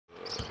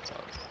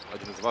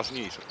один из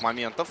важнейших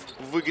моментов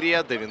в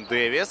игре. Дэвин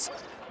Дэвис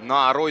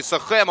на Ройса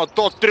Хэмма.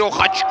 Тот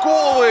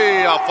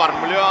трехочковый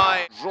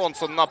оформляет.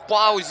 Джонсон на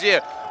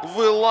паузе.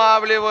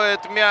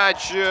 Вылавливает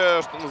мяч,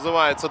 что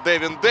называется,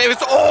 Дэвин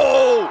Дэвис.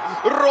 Оу!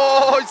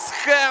 Ройс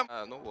Хэм!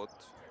 Ну вот,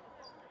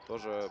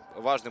 тоже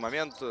важный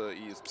момент.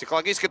 И с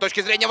психологической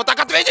точки зрения вот так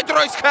ответить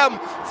Ройс Хэм.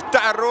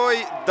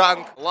 Второй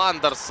данк.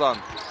 Ландерсон.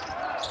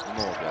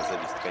 Многое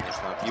зависит,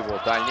 конечно, от его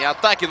дальней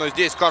атаки. Но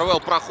здесь Карвелл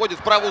проходит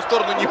в правую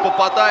сторону, не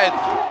попадает.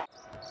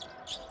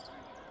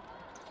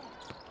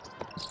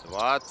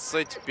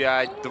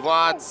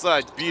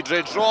 25-20.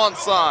 Би-Джей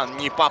Джонсон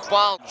не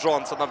попал.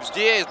 Джонсонов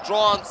здесь.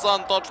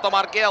 Джонсон, тот, что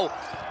Маркел,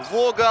 в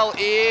угол.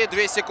 И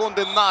 2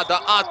 секунды надо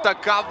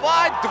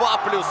атаковать.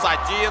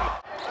 2+1.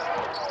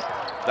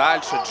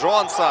 Дальше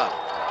Джонсон.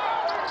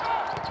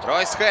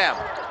 Ройс Хэм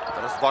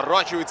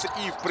разворачивается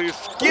и в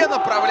прыжке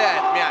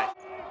направляет мяч.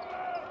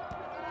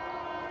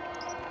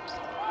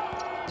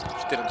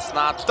 14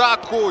 на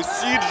атаку.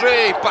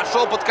 Си-Джей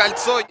пошел под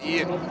кольцо.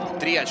 И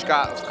 3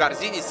 очка в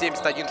корзине.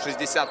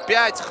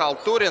 71-65.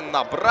 Халтурин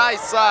на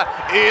Брайса.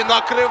 И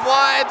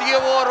накрывает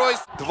его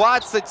Ройс.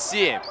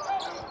 27.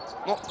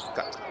 Ну,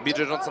 как,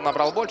 Би-Джей Джонсон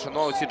набрал больше,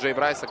 но у Си-Джей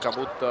Брайса как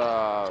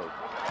будто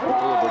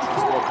было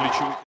большинство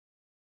ключевых.